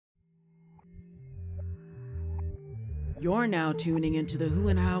You're now tuning into the Who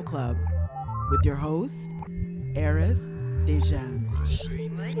and How Club with your host, Eris Deijaumar.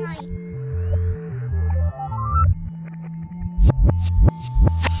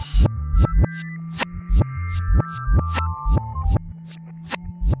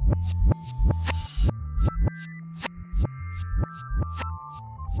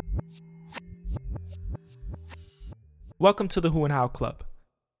 Welcome to the Who and How Club,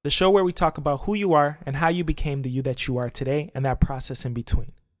 the show where we talk about who you are and how you became the you that you are today and that process in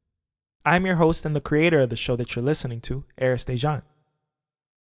between. I'm your host and the creator of the show that you're listening to, Eris Deijaumar.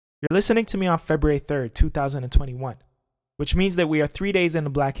 You're listening to me on February 3rd, 2021, which means that we are 3 days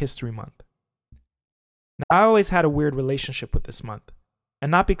into Black History Month. Now, I always had a weird relationship with this month, and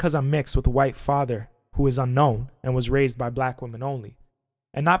not because I'm mixed with a white father who is unknown and was raised by black women only,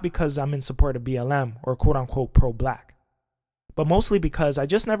 and not because I'm in support of BLM or quote-unquote pro-black, but mostly because I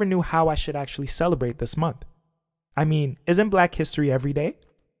just never knew how I should actually celebrate this month. I mean, isn't Black history every day?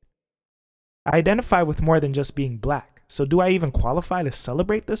 I identify with more than just being black, so do I even qualify to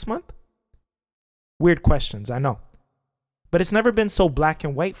celebrate this month? Weird questions, I know. But it's never been so black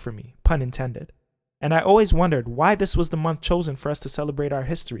and white for me, pun intended. And I always wondered why this was the month chosen for us to celebrate our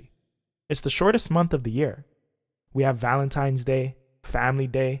history. It's the shortest month of the year. We have Valentine's Day, Family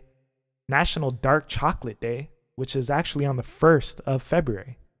Day, National Dark Chocolate Day, which is actually on the 1st of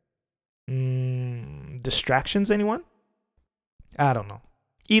February. Distractions, anyone? I don't know.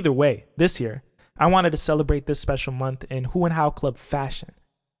 Either way, this year, I wanted to celebrate this special month in Who and How Club fashion.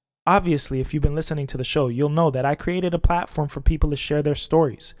 Obviously, if you've been listening to the show, you'll know that I created a platform for people to share their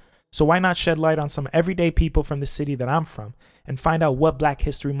stories. So why not shed light on some everyday people from the city that I'm from and find out what Black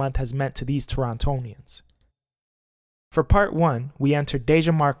History Month has meant to these Torontonians? For part 1, we entered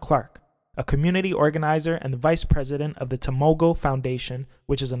Deijaumar Clarke, a community organizer and the vice president of the Tomogo Foundation,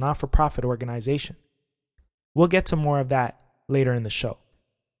 which is a not-for-profit organization. We'll get to more of that later in the show.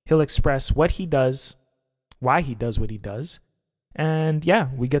 He'll express what he does, why he does what he does, and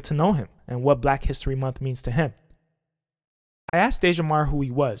we get to know him and what Black History Month means to him. I asked Deijaumar who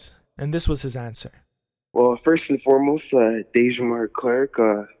he was, and this was his answer. Well, first and foremost, Deijaumar Clarke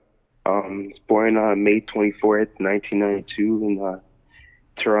was born on May 24th, 1992 in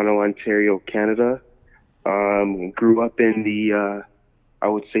Toronto, Ontario, Canada. Grew up in the, I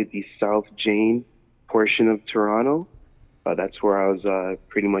would say, the South Jane portion of Toronto. That's where I was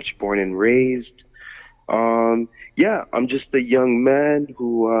pretty much born and raised. I'm just a young man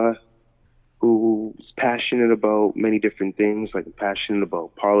who's passionate about many different things. Like, I'm passionate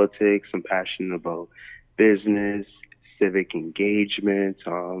about politics. I'm passionate about business, civic engagement.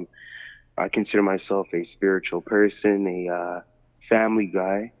 I consider myself a spiritual person, a family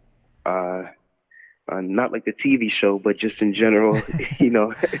guy, not like the TV show, but just in general,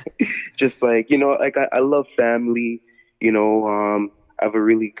 just like, I love family, I have a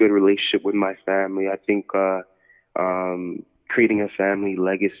really good relationship with my family. I think, creating a family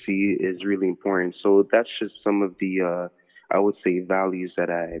legacy is really important. So that's just some of the, I would say, values that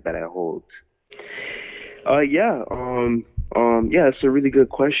I hold. It's a really good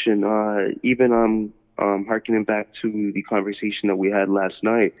question. Even harkening back to the conversation that we had last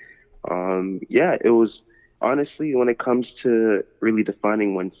night. It was honestly, when it comes to really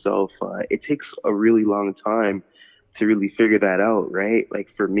defining oneself, it takes a really long time to really figure that out, right? Like,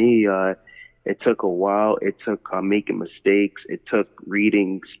 for me, it took a while. It took making mistakes. It took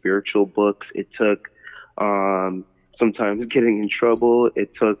reading spiritual books. It took sometimes getting in trouble.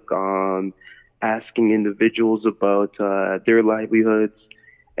 It took asking individuals about their livelihoods,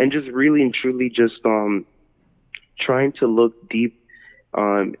 and just really and truly just trying to look deep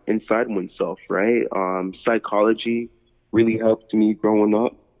inside oneself, right? Psychology really helped me growing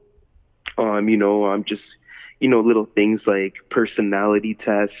up. Little things like personality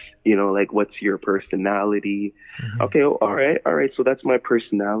tests, like, what's your personality? Mm-hmm. Okay, all right. So that's my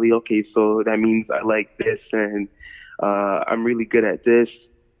personality. Okay, so that means I like this, and I'm really good at this.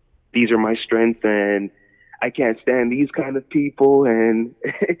 These are my strengths, and I can't stand these kind of people, and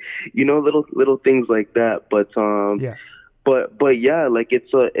little things like that. But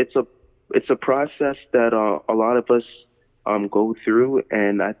it's a process that a lot of us go through,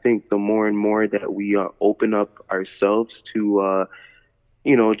 and I think the more and more that we open up ourselves to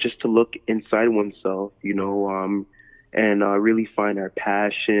just to look inside oneself, and really find our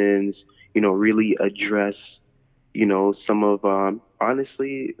passions, really address some of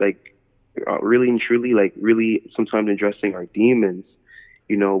honestly, like, really and truly, like, really sometimes addressing our demons,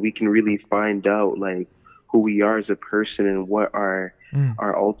 we can really find out, like, who we are as a person and what our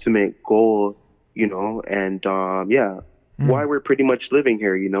ultimate goal, and why we're pretty much living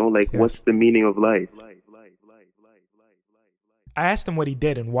here, like, yes. What's the meaning of life? I asked him what he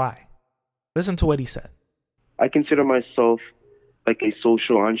did and why. Listen to what he said. I consider myself like a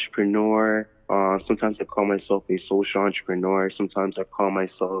social entrepreneur. Sometimes I call myself a social entrepreneur. Sometimes I call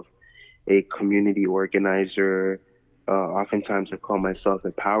myself a community organizer. Oftentimes I call myself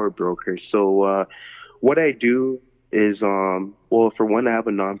a power broker. So what I do is, well, for one, I have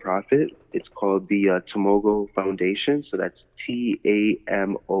a nonprofit. It's called the Tomogo Foundation. So that's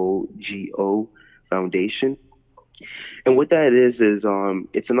TAMOGO Foundation. And what that is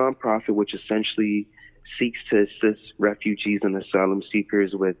it's a nonprofit which essentially seeks to assist refugees and asylum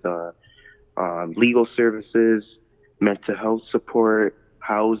seekers with legal services, mental health support,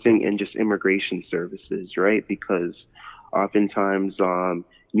 housing, and just immigration services, right? Because oftentimes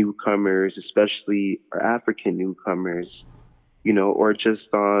newcomers, especially African newcomers, or just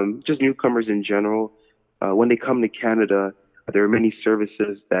newcomers in general, when they come to Canada, there are many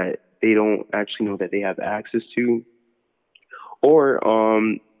services that they don't actually know that they have access to, or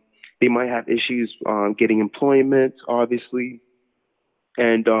they might have issues getting employment, obviously.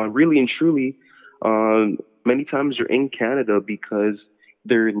 And really and truly, many times they're in Canada because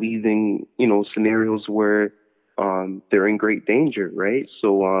they're leaving, scenarios where they're in great danger, right?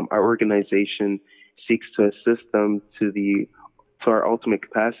 So our organization seeks to assist them to our ultimate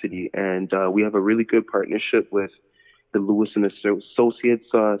capacity, and we have a really good partnership with the Lewis and Associates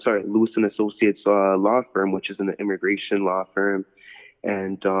law firm, which is an immigration law firm,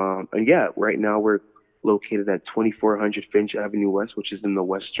 and yeah, right now we're located at 2400 Finch Avenue West, which is in the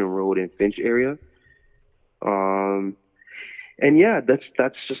Western Road and Finch area. And yeah, that's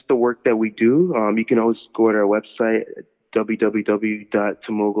just the work that we do. You can always go to our website,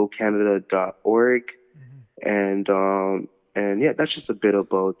 www.tomogocanada.org, and yeah, that's just a bit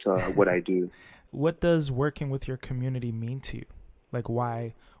about what I do. What does working with your community mean to you? Like,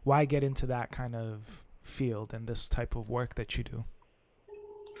 why get into that kind of field and this type of work that you do?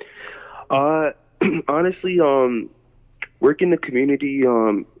 Honestly, work in the community,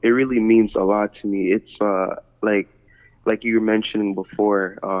 it really means a lot to me. It's like you were mentioning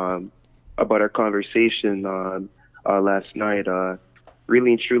before about our conversation last night.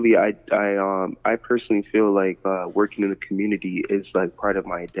 Really and truly, I personally feel like working in the community is like part of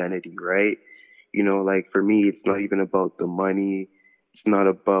my identity, right? Like for me, it's not even about the money. It's not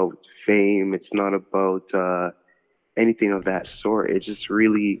about fame. It's not about anything of that sort. It's just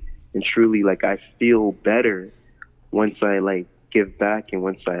really and truly like I feel better once I like give back and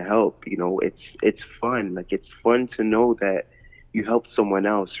once I help. It's fun. Like it's fun to know that you helped someone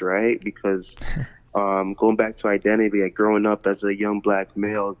else, right? Because going back to identity, like growing up as a young black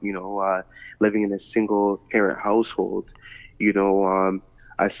male, living in a single parent household,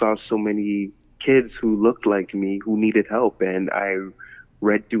 I saw so many kids who looked like me who needed help, and I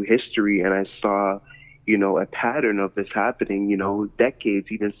read through history and I saw a pattern of this happening,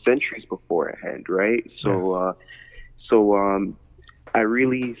 decades, even centuries beforehand, right? So I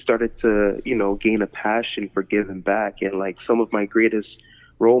really started to, gain a passion for giving back. And like some of my greatest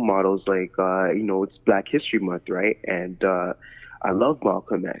role models, like, it's Black History Month, right? And I love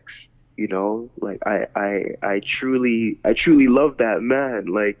Malcolm X, like I truly love that man.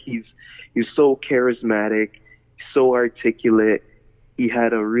 Like he's so charismatic, so articulate. He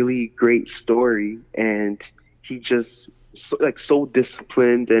had a really great story, and he just so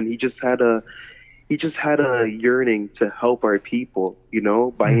disciplined, and he just had a yearning to help our people,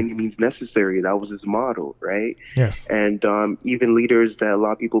 by any means necessary. That was his motto, right? Yes. And even leaders that a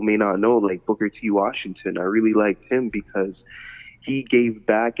lot of people may not know, like Booker T. Washington, I really liked him because he gave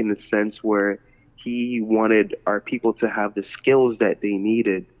back in the sense where he wanted our people to have the skills that they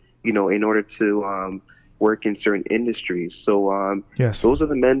needed, in order to work in certain industries. So yes, those are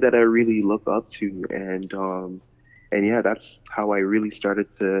the men that I really look up to, and yeah, that's how I really started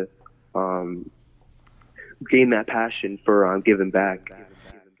to gain that passion for giving back.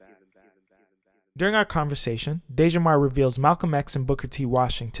 During our conversation, Deijaumar reveals Malcolm X and Booker T.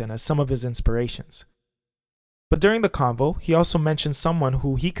 Washington as some of his inspirations. But during the convo, he also mentions someone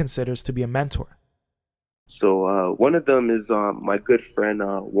who he considers to be a mentor. So one of them is my good friend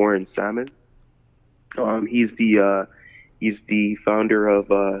Warren Salmon. He's the founder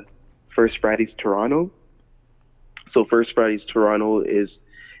of First Fridays Toronto. So First Fridays Toronto is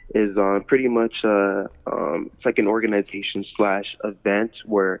pretty much it's like an organization / event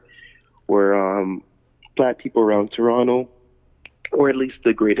where Black people around Toronto, or at least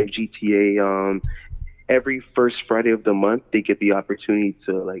the greater GTA, every first Friday of the month they get the opportunity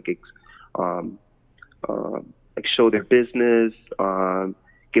to like show their business,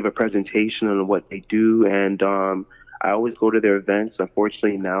 give a presentation on what they do, and I always go to their events.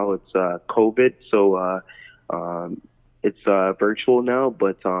 Unfortunately, now it's COVID, so it's virtual now,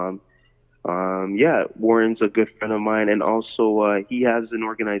 but yeah, Warren's a good friend of mine, and also he has an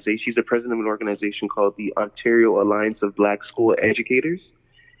organization. He's the president of an organization called the Ontario Alliance of Black School Educators,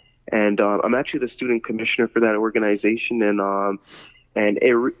 and I'm actually the student commissioner for that organization, and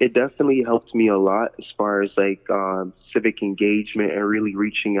it definitely helped me a lot as far as like civic engagement and really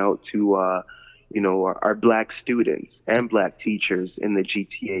reaching out to our black students and black teachers in the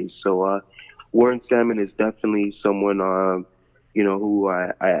GTA. So Warren Salmon is definitely someone who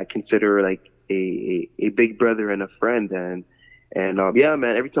I consider like a big brother and a friend, and yeah,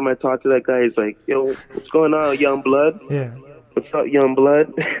 man, every time I talk to that guy, he's like, yo, what's going on, young blood? Yeah. What's up, young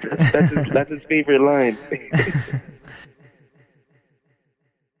blood? that's his favorite line.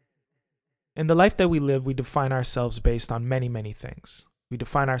 In the life that we live, we define ourselves based on many, many things. We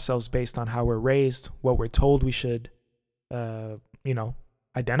define ourselves based on how we're raised, what we're told we should,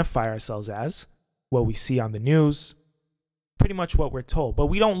 identify ourselves as, what we see on the news, pretty much what we're told. But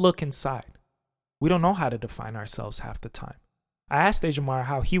we don't look inside. We don't know how to define ourselves half the time. I asked Deijaumar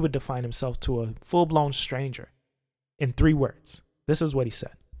how he would define himself to a full-blown stranger in 3 words. This is what he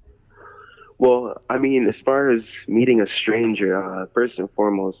said. Well, I mean, as far as meeting a stranger, first and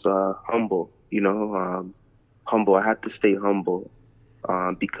foremost, humble. Humble. I have to stay humble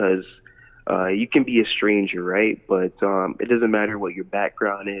because you can be a stranger, right? But it doesn't matter what your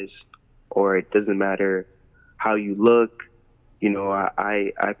background is, or it doesn't matter how you look.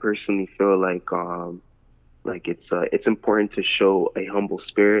 I personally feel like it's important to show a humble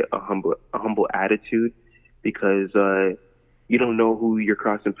spirit, a humble attitude, because you don't know who you're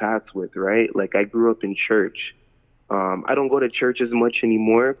crossing paths with, right? Like, I grew up in church. I don't go to church as much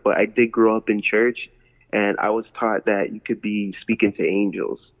anymore, but I did grow up in church, and I was taught that you could be speaking to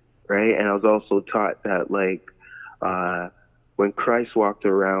angels, right? And I was also taught that, like, when Christ walked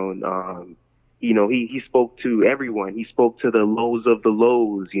around, he spoke to everyone. He spoke to the lows of the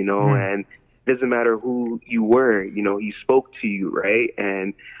lows, and it doesn't matter who you were, he spoke to you, right?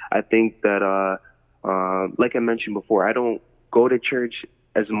 And I think that, like I mentioned before, I don't go to church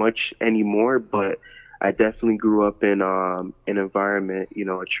as much anymore, but I definitely grew up in an environment,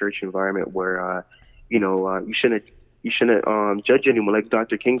 a church environment where, you shouldn't judge anyone. Like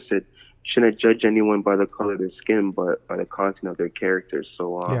Dr. King said, you shouldn't judge anyone by the color of their skin, but by the content of their character.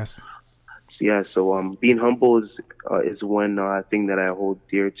 So, yes. So being humble is one thing that I hold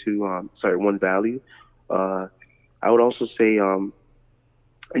dear to. One value. I would also say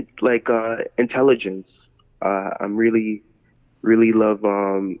intelligence. I really love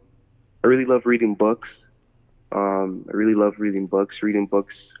reading books. I really love reading books. Reading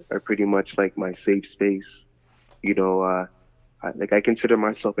books are pretty much like my safe space. I consider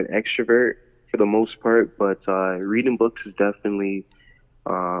myself an extrovert for the most part, but reading books is definitely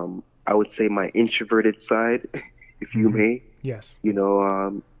I would say my introverted side, if you may. Yes. It's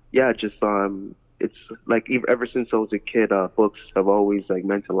like ever since I was a kid, books have always like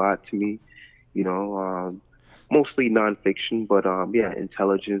meant a lot to me. Mostly nonfiction, but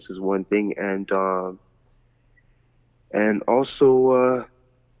intelligence is one thing, and also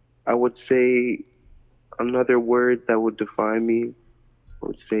I would say another word that would define me, I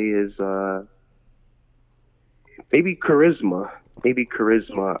would say, is maybe charisma. Maybe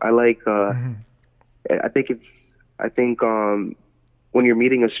charisma. I like. I think when you're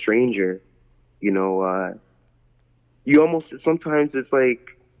meeting a stranger, you almost, sometimes it's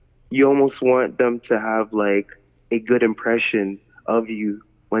like you almost want them to have like a good impression of you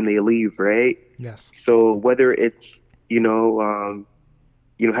when they leave, right? Yes. So whether it's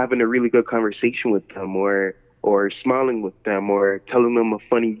having a really good conversation with them, or smiling with them, or telling them a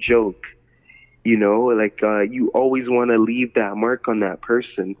funny joke. You always want to leave that mark on that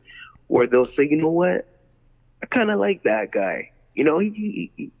person, or they'll say, you know what, I kind of like that guy. He's all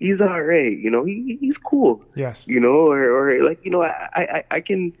right. He's cool. Yes. I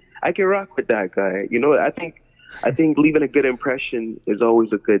can rock with that guy. I think leaving a good impression is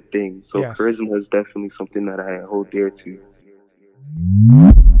always a good thing. So yes. Charisma is definitely something that I hold dear to.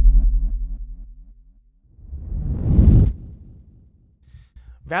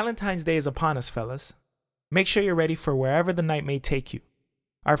 Valentine's Day is upon us, fellas. Make sure you're ready for wherever the night may take you.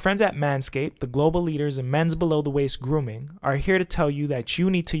 Our friends at Manscaped, the global leaders in men's below-the-waist grooming, are here to tell you that you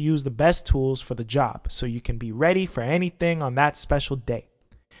need to use the best tools for the job so you can be ready for anything on that special day.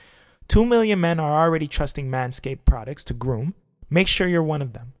 2 million men are already trusting Manscaped products to groom. Make sure you're one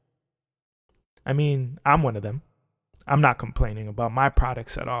of them. I mean, I'm one of them. I'm not complaining about my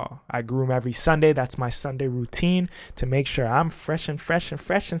products at all. I groom every Sunday. That's my Sunday routine to make sure I'm fresh and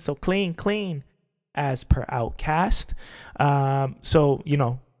so clean as per Outcast. So,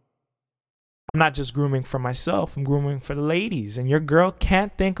 I'm not just grooming for myself, I'm grooming for the ladies. And your girl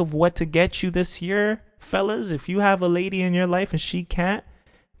can't think of what to get you this year, fellas. If you have a lady in your life and she can't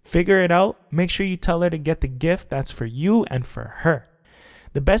figure it out, make sure you tell her to get the gift that's for you and for her.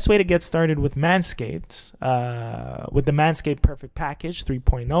 The best way to get started with Manscaped, with the Manscaped Perfect Package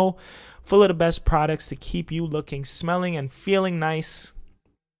 3.0, full of the best products to keep you looking, smelling, and feeling nice.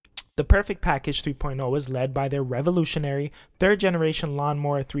 The Perfect Package 3.0 is led by their revolutionary third-generation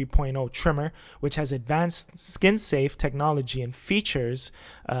Lawnmower 3.0 trimmer, which has advanced skin-safe technology and features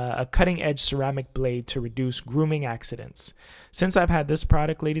a cutting-edge ceramic blade to reduce grooming accidents. Since I've had this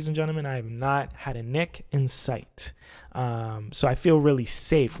product, ladies and gentlemen, I have not had a nick in sight. So I feel really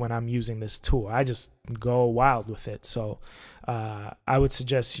safe when I'm using this tool. I just go wild with it. So I would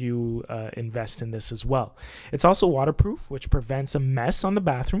suggest you invest in this as well. It's also waterproof, which prevents a mess on the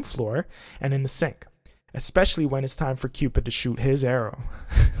bathroom floor and in the sink, especially when it's time for Cupid to shoot his arrow.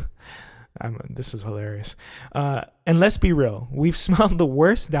 This is hilarious. And let's be real. We've smelled the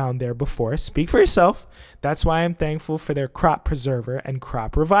worst down there before. Speak for yourself. That's why I'm thankful for their Crop Preserver and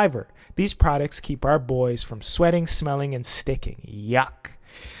Crop Reviver. These products keep our boys from sweating, smelling, and sticking. Yuck.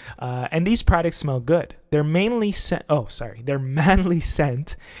 And these products smell good. Their manly scent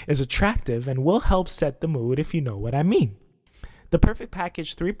is attractive and will help set the mood, if you know what I mean. The Perfect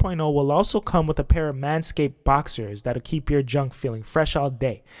Package 3.0 will also come with a pair of Manscaped boxers that'll keep your junk feeling fresh all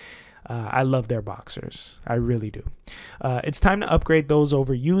day. I love their boxers. I really do. It's time to upgrade those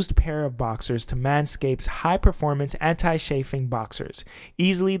overused pair of boxers to Manscaped's high-performance anti-chafing boxers.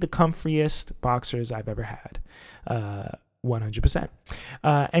 Easily the comfiest boxers I've ever had. 100%.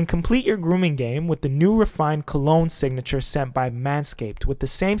 And complete your grooming game with the new refined cologne signature scent by Manscaped with the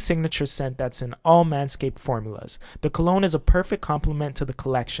same signature scent that's in all Manscaped formulas. The cologne is a perfect complement to the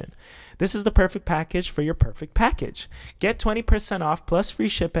collection. This is the perfect package for your perfect package. Get 20% off plus free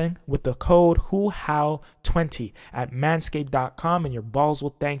shipping with the code WHOHOW20 at manscaped.com and your balls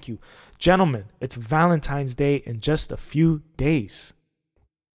will thank you. Gentlemen, it's Valentine's Day in just a few days.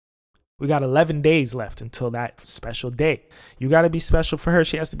 We got 11 days left until that special day. You got to be special for her.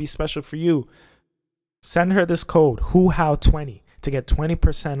 She has to be special for you. Send her this code, WHOHOW20, to get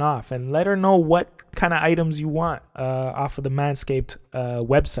 20% off and let her know what kind of items you want off of the Manscaped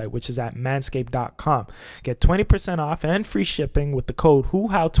website, which is at manscaped.com. Get 20% off and free shipping with the code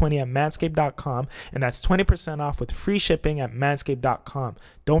WHOHOW20 at manscaped.com, and that's 20% off with free shipping at manscaped.com.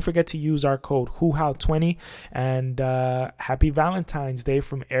 Don't forget to use our code WHOHOW20, and happy Valentine's Day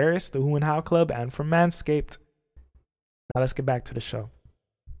from Eris, the Who and How Club, and from Manscaped. Now let's get back to the show.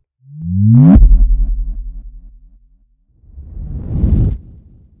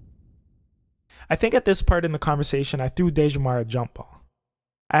 I think at this part in the conversation, I threw Deijaumar a jump ball.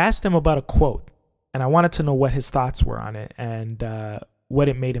 I asked him about a quote, and I wanted to know what his thoughts were on it and what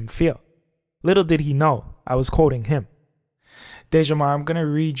it made him feel. Little did he know, I was quoting him. Deijaumar, I'm going to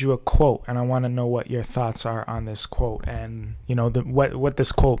read you a quote, and I want to know what your thoughts are on this quote and, you know, what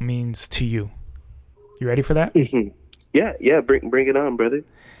this quote means to you. You ready for that? Mm-hmm. Yeah, bring it on, brother.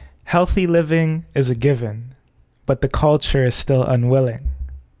 Healthy living is a given, but the culture is still unwilling.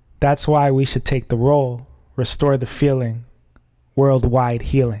 That's why we should take the role, restore the feeling, worldwide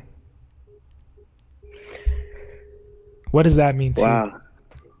healing. What does that mean to you?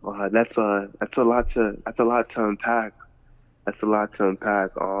 Wow, that's a lot to unpack. That's a lot to unpack.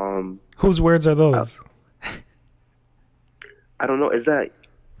 Whose words are those? I don't know.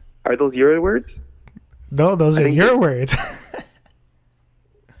 Are those your words? No, those are your words.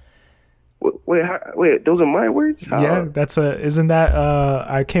 Wait, those are my words? Yeah, isn't that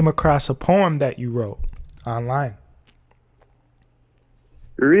I came across a poem that you wrote online.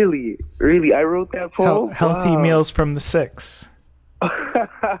 Really? I wrote that poem? Healthy meals from the 6.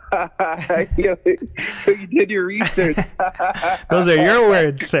 You did your research. Those are your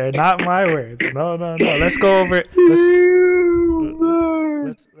words, sir, not my words. No. Let's go over it.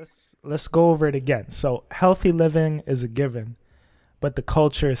 Let's go over it again. So, healthy living is a given, but the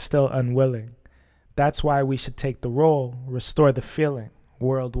culture is still unwilling. That's why we should take the role, restore the feeling,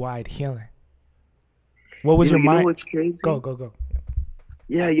 worldwide healing. What was your mind? You know what's crazy? Go.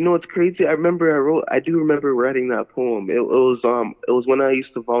 Yeah, you know what's crazy? I do remember writing that poem. It was when I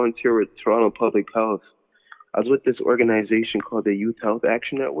used to volunteer with Toronto Public Health. I was with this organization called the Youth Health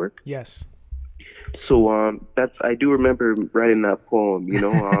Action Network. Yes. So I do remember writing that poem. You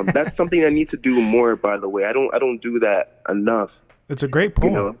know, that's something I need to do more. By the way, I don't do that enough. It's a great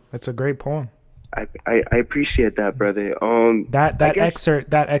poem. You know? It's a great poem. I appreciate that, brother. That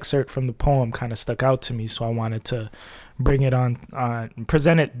excerpt from the poem kind of stuck out to me, so I wanted to bring it on,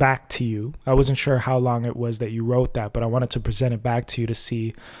 present it back to you. I wasn't sure how long it was that you wrote that, but I wanted to present it back to you to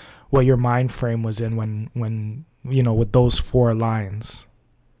see what your mind frame was in when with those 4 lines.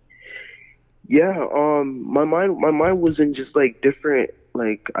 Yeah, my mind was in just like different,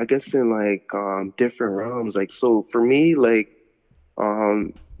 like I guess in like different realms. Like so for me, like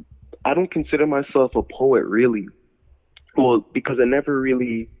I don't consider myself a poet really. Well, because I never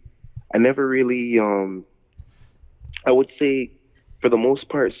really I would say for the most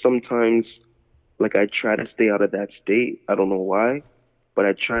part sometimes like I try to stay out of that state. I don't know why, but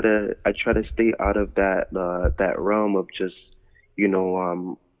I try to stay out of that realm of just you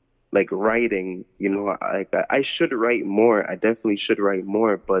know like writing. I should write more. I definitely should write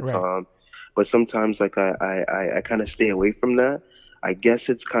more, but Right. but sometimes like I kind of stay away from that. I guess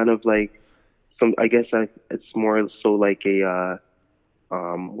it's kind of like it's more so like a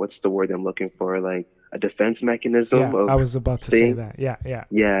what's the word I'm looking for? Like a defense mechanism Yeah, of I was about to say staying. that. Yeah.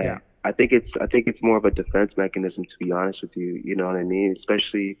 Yeah, I think it's more of a defense mechanism, to be honest with you. You know what I mean?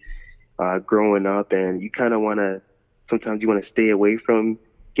 Especially growing up, and you kind of want to. Sometimes you want to stay away from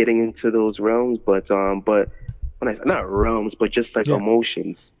getting into those realms, but when not realms, but just like Yeah.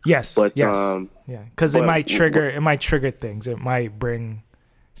 emotions. Yes. But Yes. Yeah, because it but might trigger things. It might bring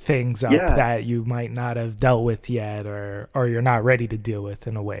things up yeah, that you might not have dealt with yet, or you're not ready to deal with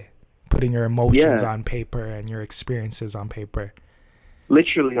in a way. Putting your emotions yeah, on paper and your experiences on paper.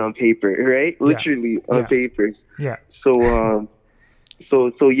 literally on paper, right? Yeah. Literally on Yeah. papers. Yeah. So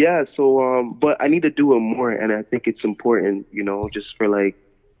but I need to do it more, and I think it's important, just for like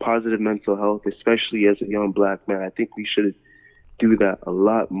positive mental health, especially as a young black man. I think we should do that a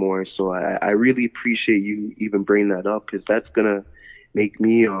lot more. So I really appreciate you even bringing that up, because that's gonna make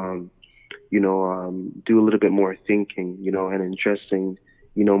me do a little bit more thinking, and addressing,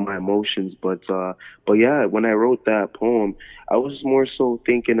 my emotions. But yeah, when I wrote that poem, I was more so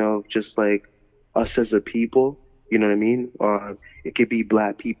thinking of just like us as a people, you know what I mean? It could be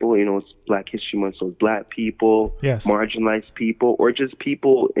black people, it's Black History Month, so black people, Yes. marginalized people, or just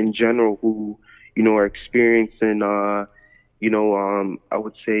people in general who, are experiencing, I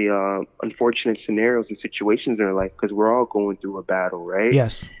would say, unfortunate scenarios and situations in their life, because we're all going through a battle, right?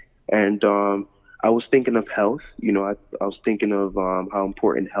 Yes. And I was thinking of health. I was thinking of how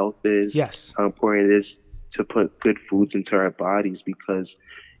important health is, Yes. how important it is to put good foods into our bodies, because,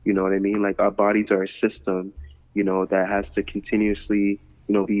 you know what I mean? Like, our bodies are a system, that has to continuously,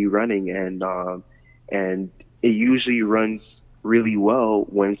 be running, and it usually runs really well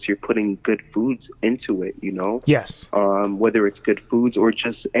once you're putting good foods into it, Yes. whether it's good foods or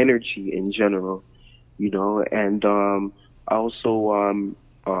just energy in general, and also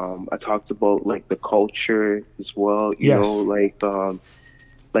I talked about like the culture as well, Yes. like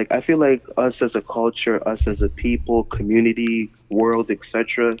I feel like us as a culture, us as a people, community, world,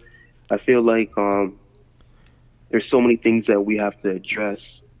 etc. I feel like there's so many things that we have to address,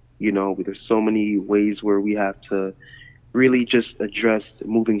 there's so many ways where we have to really just address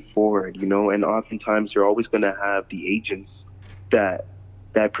moving forward, and oftentimes you're always going to have the agents that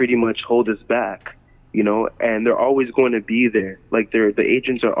pretty much hold us back, and they're always going to be there. Like the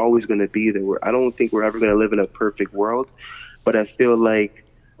agents are always going to be there. I don't think we're ever going to live in a perfect world, but I feel like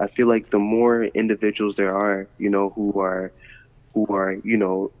the more individuals there are, who are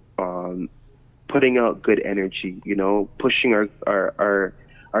putting out good energy, pushing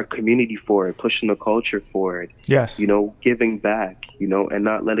our community forward, pushing the culture forward, Yes. giving back, and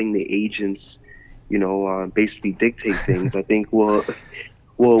not letting the agents, basically dictate things. I think we'll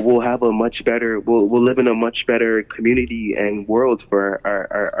have a much better, we'll live in a much better community and world for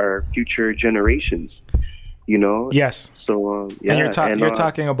our future generations, Yes. So yeah, And you're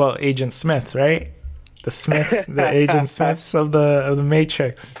talking about Agent Smith, right? The Smiths, the Agent Smiths of the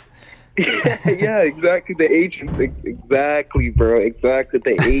Matrix. yeah, exactly. The agents, exactly, bro. Exactly,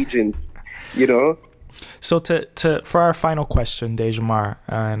 the agents. So for our final question, Deijaumar,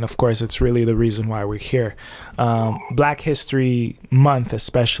 and of course it's really the reason why we're here. Black History Month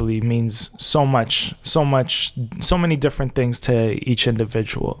especially means so many different things to each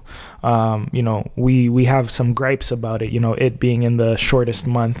individual. We have some gripes about it, it being in the shortest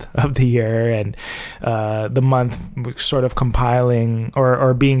month of the year, and the month sort of compiling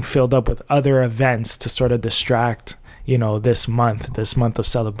or being filled up with other events to sort of distract this month of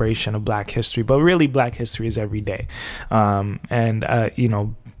celebration of Black history. But really, Black history is every day. For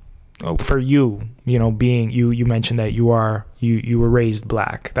you, being you mentioned that you were raised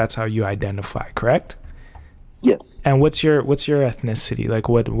Black. That's how you identify, correct? Yes. And what's your ethnicity? Like,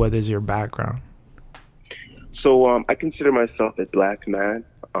 what is your background? So I consider myself a Black man.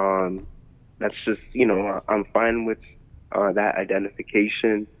 That's just, I'm fine with that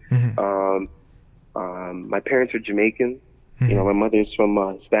identification. Mm-hmm. My parents are Jamaican, You know, my mother's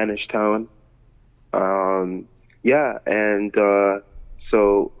from Spanish Town. Yeah, and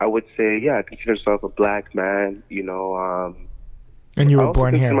so I would say, yeah, I consider myself a black man. You know, and you I were also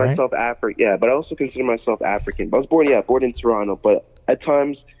born here, consider right? myself yeah, but I also consider myself African. I was born in Toronto, but at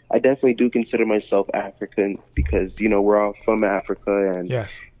times I definitely do consider myself African because, you know, we're all from Africa, and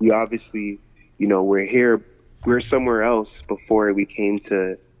Yes. we obviously, you know, we're somewhere else before we came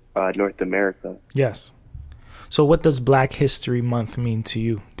to North America. Yes. So what does Black History Month mean to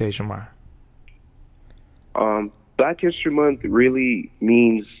you, Deijaumar? Black History Month really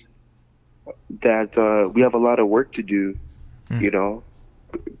means that we have a lot of work to do, you know.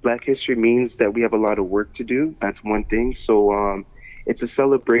 Black History means that we have a lot of work to do. That's one thing. So it's a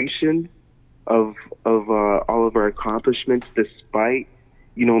celebration of all of our accomplishments, despite,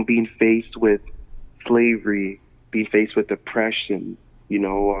 you know, being faced with slavery, being faced with oppression, you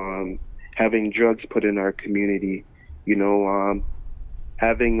know, having drugs put in our community, you know,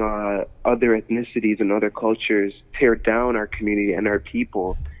 having other ethnicities and other cultures tear down our community and our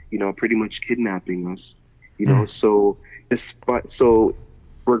people, you know, pretty much kidnapping us, you know. So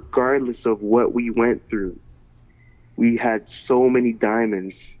regardless of what we went through, we had so many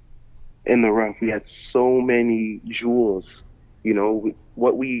diamonds in the rough. We had so many jewels, you know,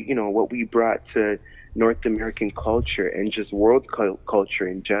 what we brought to North American culture and just world culture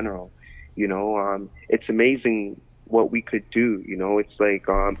in general. You know, it's amazing what we could do. You know, it's like,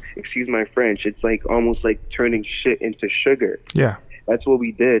 excuse my French, it's like almost like turning shit into sugar. Yeah. That's what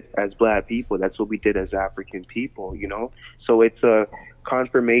we did as black people. That's what we did as African people, you know? So it's a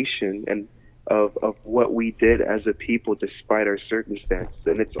confirmation and of what we did as a people despite our circumstances.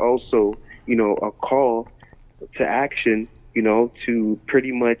 And it's also, you know, a call to action, you know, to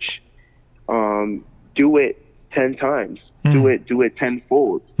pretty much do it 10 times, do it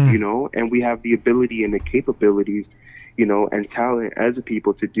tenfold, you know? And we have the ability and the capabilities, you know, and talent as a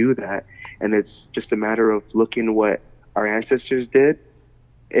people to do that. And it's just a matter of looking what our ancestors did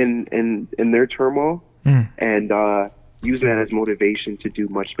in their turmoil and using that as motivation to do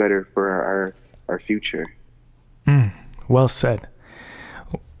much better for our future. Well said.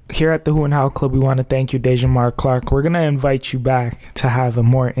 Here at the Who and How Club, we want to thank you, Deijaumar Clarke. We're going to invite you back to have a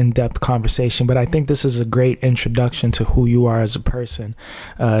more in-depth conversation, but I think this is a great introduction to who you are as a person,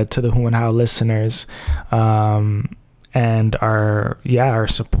 to the Who and How listeners, and our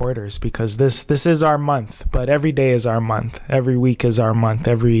supporters, because this is our month, but every day is our month. Every week is our month.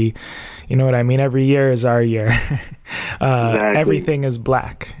 You know what I mean? Every year is our year. Exactly. Everything is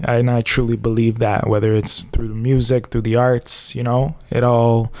black. And I truly believe that, whether it's through the music, through the arts, you know, it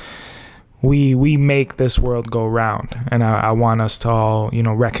all, we make this world go round. And I want us to all, you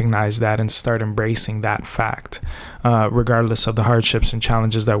know, recognize that and start embracing that fact, regardless of the hardships and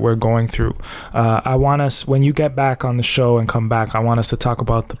challenges that we're going through. I want us, when you get back on the show and come back, I want us to talk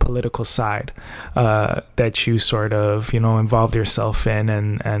about the political side that you sort of, you know, involved yourself in,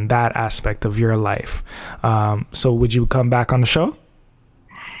 and that aspect of your life. So would you come back on the show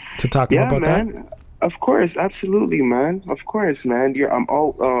to talk more about that? Of course, absolutely, man. Of course, man. You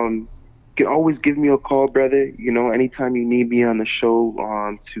can always give me a call, brother. You know, anytime you need me on the show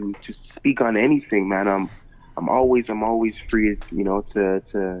to speak on anything, man. I'm always free, you know, to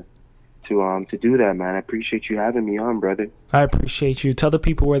do that, man. I appreciate you having me on, brother. I appreciate you. Tell the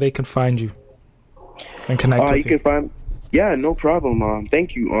people where they can find you and connect with you. Yeah, no problem.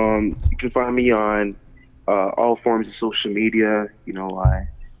 Thank you. You can find me on all forms of social media. You know,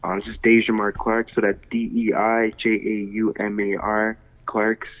 it's just Deijaumar Clarke, so that's Deijaumar Clarke,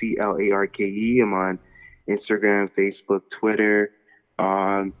 Clarke. I'm on Instagram, Facebook, Twitter.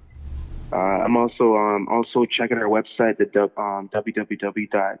 I'm also checking our website, the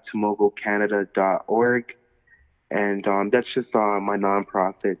www.tomogocanada.org, and that's just my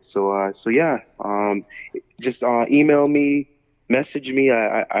nonprofit. So yeah, just email me, message me.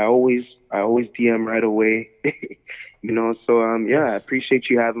 I always DM right away. You know, so yeah, I appreciate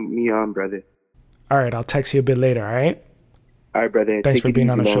you having me on, brother. All right, I'll text you a bit later. All right. All right, brother. Thanks for being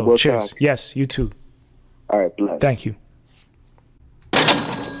on the show. We'll Cheers. talk. Yes, you too. All right, bless. Thank you.